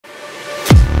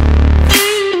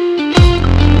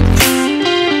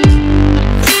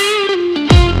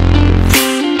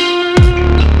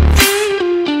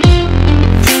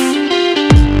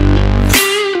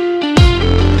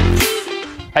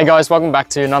Hey guys, welcome back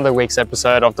to another week's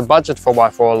episode of the Budget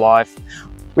 4x4 Life.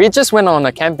 We just went on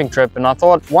a camping trip and I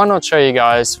thought, why not show you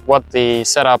guys what the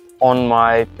setup on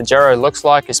my Pajero looks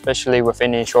like, especially with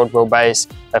any short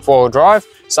wheelbase four-wheel drive.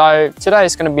 So today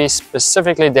is going to be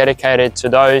specifically dedicated to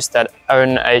those that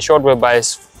own a short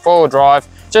wheelbase four-wheel drive,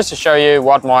 just to show you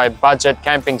what my budget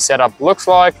camping setup looks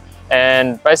like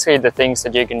and basically the things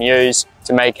that you can use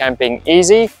to make camping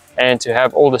easy and to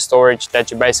have all the storage that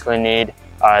you basically need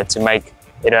to make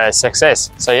it a success.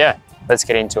 So yeah, let's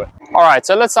get into it. All right,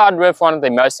 so let's start with one of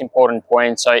the most important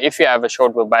points. So if you have a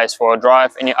short wheelbase four-wheel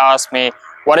drive and you ask me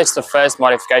what is the first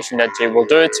modification that you will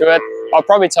do to it, I'll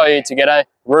probably tell you to get a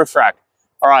roof rack.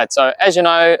 All right, so as you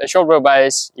know, a short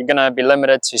wheelbase, you're gonna be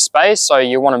limited to space, so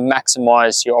you wanna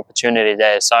maximize your opportunity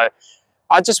there. So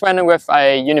I just went in with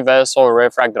a universal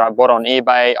roof rack that I bought on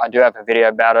eBay. I do have a video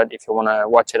about it. If you wanna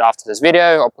watch it after this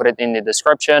video, I'll put it in the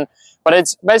description. But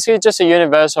it's basically just a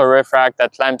universal roof rack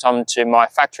that clamps onto my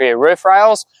factory roof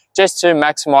rails just to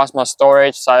maximize my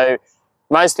storage. So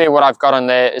mostly what I've got on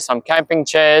there is some camping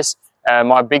chairs,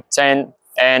 my big tent,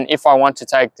 and if I want to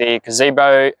take the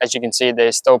gazebo, as you can see,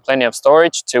 there's still plenty of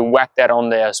storage to whack that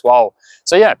on there as well.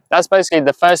 So yeah, that's basically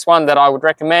the first one that I would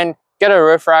recommend. Get a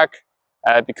roof rack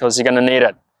because you're going to need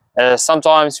it.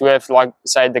 Sometimes with, like,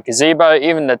 say, the gazebo,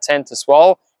 even the tent as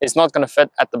well, it's not going to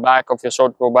fit at the back of your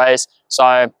short wheelbase.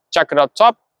 So chuck it up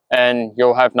top and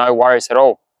you'll have no worries at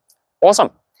all.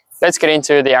 Awesome. Let's get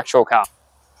into the actual car.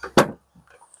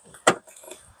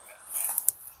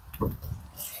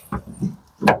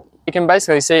 You can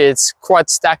basically see it's quite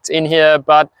stacked in here,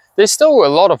 but there's still a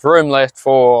lot of room left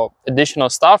for additional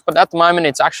stuff. But at the moment,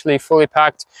 it's actually fully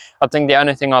packed. I think the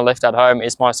only thing I left at home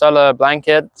is my solar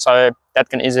blanket, so that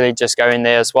can easily just go in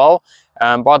there as well.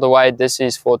 By the way, this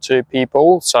is for 2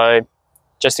 people, so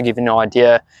just to give you an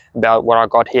idea about what I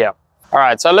got here. All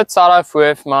right, so let's start off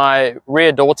with my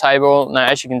rear door table. Now,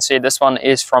 as you can see, this one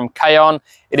is from KAON.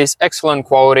 It is excellent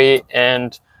quality,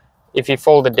 and if you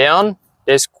fold it down,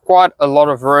 there's quite a lot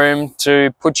of room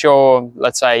to put your,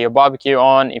 let's say, your barbecue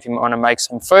on if you want to make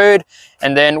some food.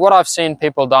 And then what I've seen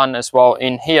people done as well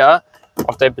in here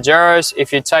of their Pajeros,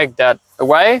 if you take that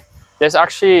away, there's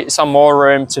actually some more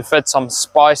room to fit some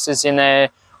spices in there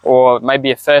or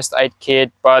maybe a first aid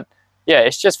kit. But yeah,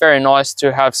 it's just very nice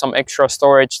to have some extra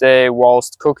storage there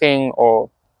whilst cooking or,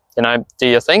 you know, do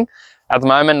your thing. At the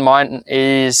moment, mine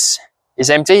is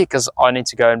empty because I need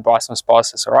to go and buy some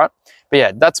spices, all right? But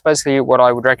yeah, that's basically what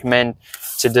I would recommend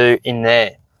to do in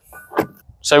there.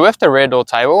 So with the rear door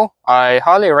table, I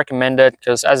highly recommend it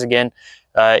because, as again,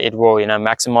 it will, you know,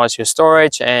 maximize your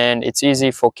storage, and it's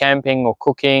easy for camping or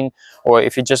cooking, or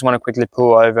if you just want to quickly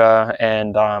pull over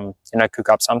and you know, cook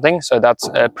up something. So that's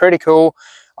pretty cool.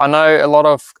 I know a lot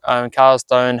of cars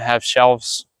don't have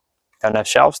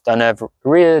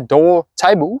rear door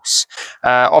tables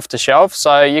off the shelf,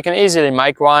 so you can easily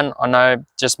make one. I know,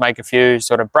 just make a few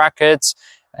sort of brackets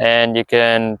and you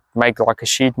can make like a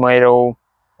sheet metal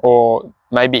or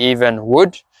maybe even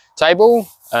wood table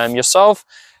yourself.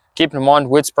 Keep in mind,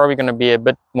 wood's probably going to be a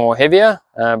bit more heavier,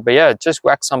 but yeah, just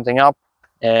whack something up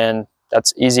and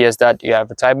that's easy as that. You have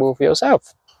a table for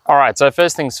yourself. All right, so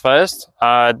first things first,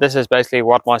 this is basically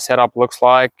what my setup looks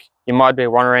like. You might be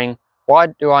wondering, why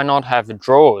do I not have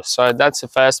drawers? So that's the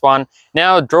first one.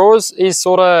 Now, drawers is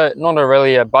sort of not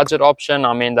really a budget option.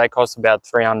 I mean, they cost about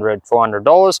 $300,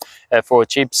 $400 for a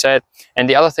cheap set. And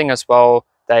the other thing as well,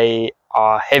 they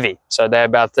are heavy. So they're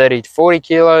about 30 to 40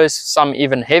 kilos, some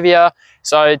even heavier.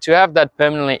 So to have that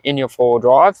permanently in your four-wheel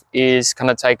drive is going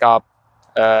to take up,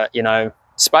 you know,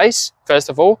 space first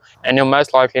of all, and you'll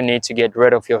most likely need to get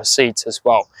rid of your seats as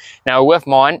well. Now with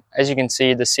mine, as you can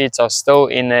see, the seats are still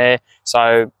in there,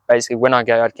 so basically when I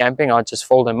go out camping, I just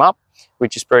fold them up,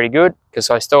 which is pretty good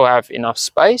because I still have enough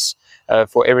space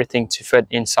for everything to fit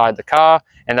inside the car.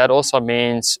 And that also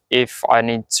means if I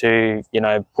need to, you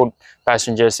know, put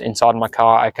passengers inside my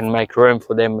car, I can make room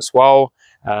for them as well,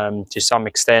 to some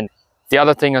extent. The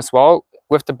other thing as well,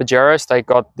 with the Pajeros, they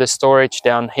got the storage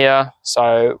down here.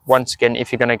 So once again,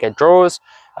 if you're going to get drawers,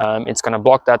 it's going to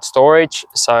block that storage.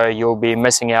 So you'll be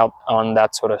missing out on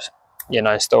that sort of, you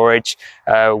know, storage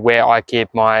where I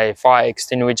keep my fire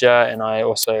extinguisher, and I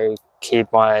also keep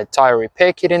my tire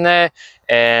repair kit in there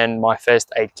and my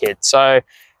first aid kit. So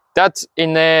that's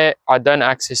in there. I don't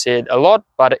access it a lot,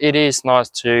 but it is nice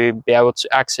to be able to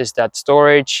access that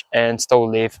storage and still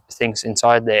leave things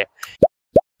inside there.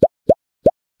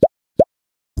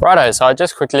 Righto, so I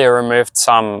just quickly removed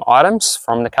some items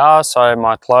from the car, so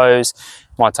my clothes,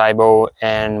 my table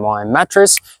and my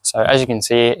mattress. So as you can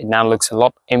see, it now looks a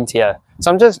lot emptier. So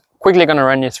I'm just quickly going to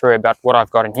run you through about what I've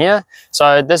got in here.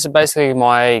 So this is basically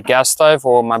my gas stove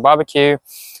or my barbecue.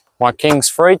 my King's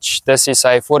fridge. This is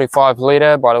a 45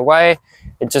 litre, by the way.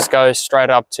 It just goes straight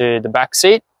up to the back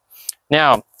seat.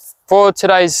 Now, for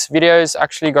today's videos,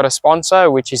 actually got a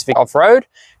sponsor, which is vicoffroad.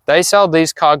 They sell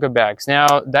these cargo bags.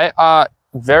 Now, they are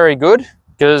very good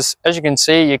because, as you can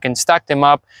see, you can stack them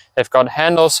up. They've got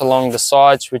handles along the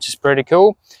sides, which is pretty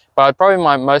cool. But probably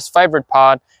my most favorite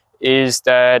part is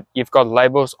that you've got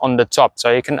labels on the top.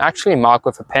 So you can actually mark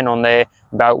with a pen on there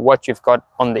about what you've got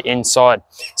on the inside.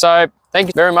 So thank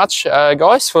you very much,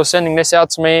 guys, for sending this out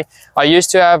to me. I used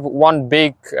to have one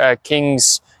big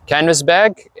King's canvas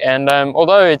bag, and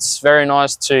although it's very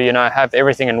nice to, you know, have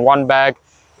everything in one bag,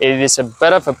 it is a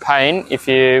bit of a pain if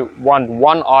you want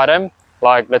one item,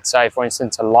 like let's say, for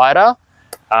instance, a lighter,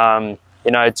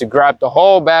 you know, to grab the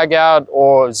whole bag out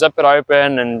or zip it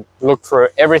open and look through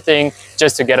everything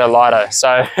just to get a lighter.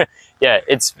 So yeah,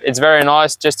 it's very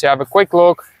nice just to have a quick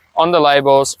look on the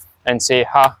labels and see,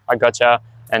 I gotcha,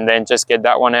 and then just get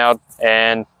that one out,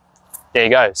 and there you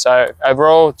go. So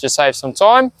overall, just save some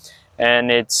time, and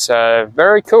it's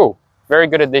very cool, very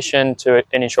good addition to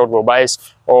any short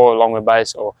wheelbase or long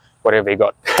wheelbase or whatever you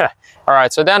got. All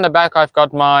right, so down the back I've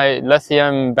got my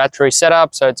lithium battery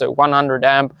setup, so it's a 100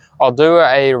 amp. I'll do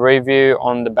a review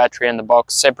on the battery and the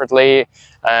box separately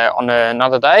on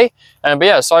another day. But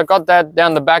yeah, so I got that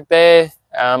down the back there.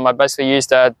 I basically use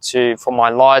that for my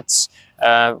lights,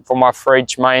 for my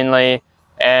fridge mainly,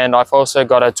 and I've also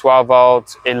got a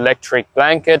 12-volt electric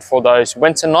blanket for those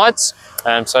winter nights,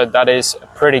 so that is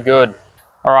pretty good.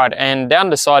 All right, and down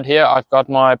the side here, I've got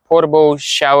my portable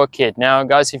shower kit. Now,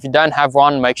 guys, if you don't have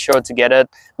one, make sure to get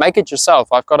it. Make it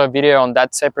yourself. I've got a video on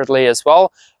that separately as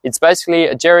well. It's basically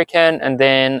a jerry can and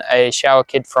then a shower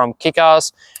kit from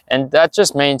Kick-Ass. And that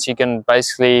just means you can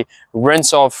basically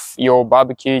rinse off your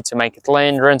barbecue to make it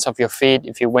clean, rinse off your feet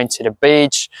if you went to the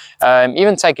beach,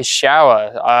 even take a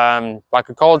shower, like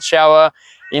a cold shower.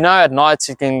 You know, at nights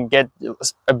it can get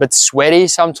a bit sweaty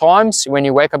sometimes when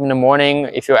you wake up in the morning.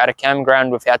 If you're at a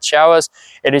campground without showers,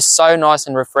 it is so nice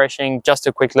and refreshing just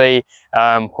to quickly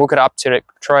hook it up to the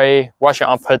tree, wash your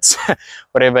armpits,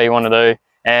 whatever you want to do,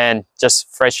 and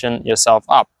just freshen yourself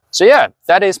up. So yeah,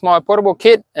 that is my portable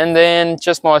kit, and then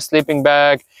just my sleeping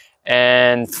bag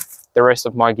and the rest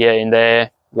of my gear in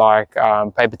there, like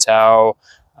paper towel,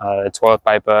 toilet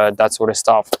paper, that sort of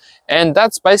stuff. And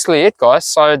that's basically it, guys.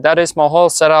 So that is my whole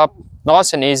setup,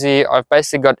 nice and easy. I've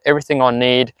basically got everything I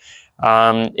need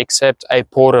except a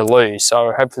portaloo,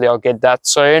 so hopefully I'll get that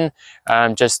soon.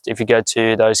 Just if you go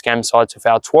to those campsites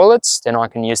without toilets, then I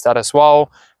can use that as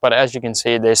well. But as you can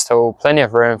see, there's still plenty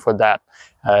of room for that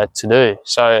to do.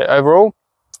 So overall,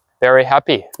 very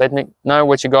happy. Let me know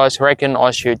what you guys reckon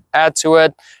I should add to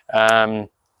it.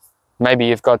 Maybe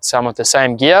you've got some of the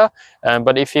same gear,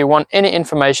 but if you want any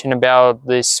information about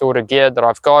this sort of gear that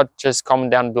I've got, just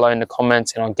comment down below in the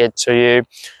comments and I'll get to you.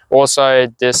 Also,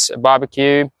 this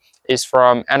barbecue is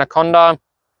from Anaconda,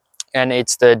 and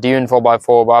it's the Dune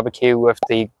 4x4 barbecue with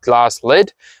the glass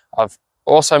lid. I've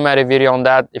also made a video on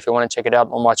that if you want to check it out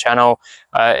on my channel.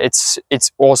 It's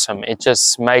awesome. It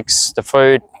just makes the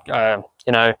food,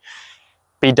 you know,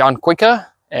 be done quicker.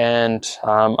 And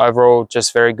overall,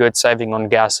 just very good, saving on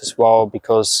gas as well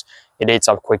because it heats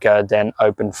up quicker than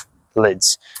open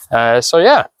lids. So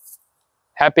yeah,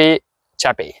 happy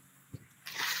chappy.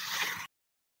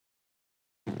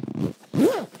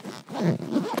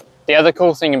 The other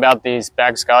cool thing about these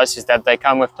bags, guys, is that they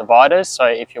come with dividers. So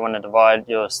if you want to divide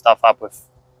your stuff up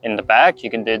in the bag, you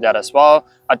can do that as well.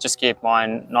 I just keep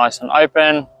mine nice and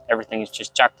open. Everything is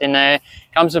just chucked in there.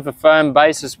 Comes with a firm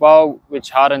base as well, which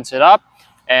hardens it up.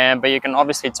 But you can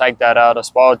obviously take that out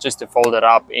as well, just to fold it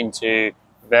up into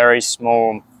a very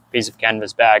small piece of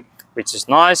canvas bag, which is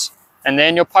nice. And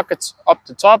then your pockets up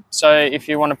the top. So if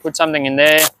you want to put something in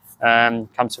there,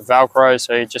 comes with Velcro,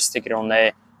 so you just stick it on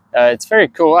there. It's very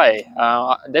cool, eh?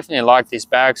 I definitely like these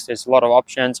bags. There's a lot of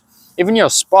options. Even your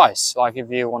spice, like if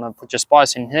you want to put your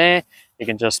spice in here, you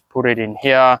can just put it in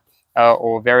here,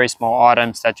 or very small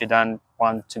items that you don't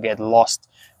want to get lost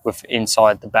with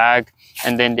inside the bag.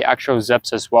 And then the actual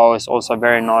zips as well is also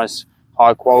very nice,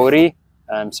 high quality,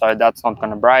 so that's not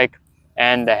going to break.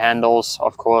 And the handles,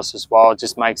 of course, as well,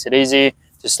 just makes it easy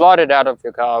to slide it out of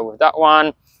your car with that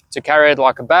one, to carry it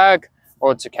like a bag,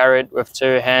 or to carry it with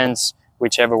two hands,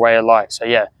 whichever way you like. So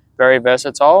yeah, very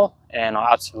versatile, and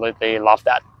I absolutely love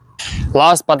that.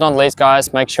 Last but not least,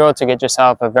 guys, make sure to get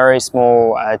yourself a very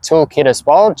small tool kit as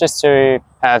well, just to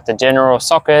have the general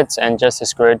sockets and just a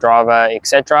screwdriver,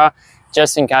 etc.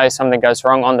 just in case something goes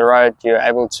wrong on the road, you're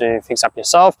able to fix up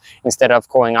yourself instead of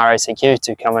calling RACQ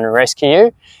to come and rescue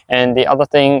you. And the other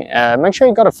thing, make sure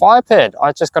you got a fire pit.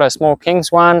 I just got a small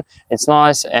King's one. It's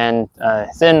nice and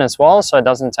thin as well, so it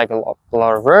doesn't take a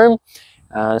lot of room.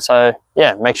 So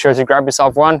yeah, make sure to grab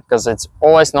yourself one, because it's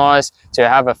always nice to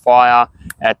have a fire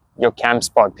at your camp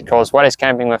spot, because what is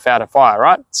camping without a fire,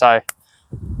 right? So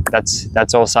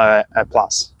that's also a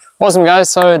plus. Awesome guys,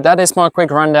 so that is my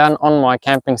quick rundown on my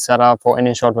camping setup for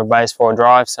any short wheelbase 4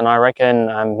 drives, and I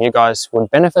reckon you guys would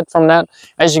benefit from that.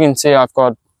 As you can see, I've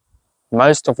got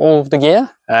most of all of the gear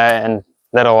and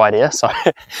little idea, so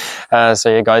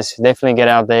so you guys definitely get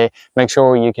out there, make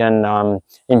sure you can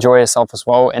enjoy yourself as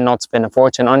well and not spend a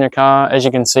fortune on your car. As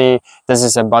you can see, this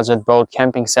is a budget built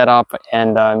camping setup,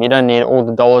 and you don't need all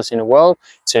the dollars in the world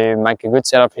to make a good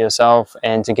setup for yourself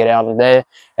and to get out of there.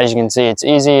 As you can see, it's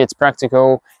easy, it's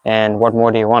practical, and what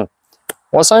more do you want?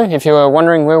 Also, if you were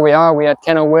wondering where we are, we're at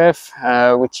Kenilworth,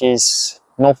 which is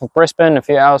north of Brisbane, a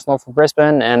few hours north of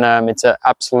Brisbane, and it's an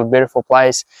absolute beautiful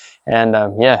place. And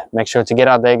yeah, make sure to get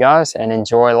out there guys and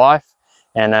enjoy life,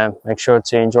 and make sure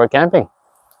to enjoy camping.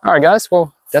 All right guys,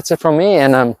 well that's it from me,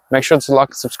 and make sure to like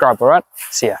and subscribe. All right,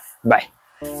 see ya, bye.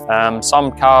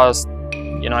 Some cars,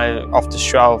 you know, off the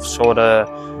shelf sort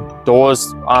of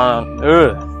doors aren't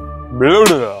blah,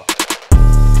 blah.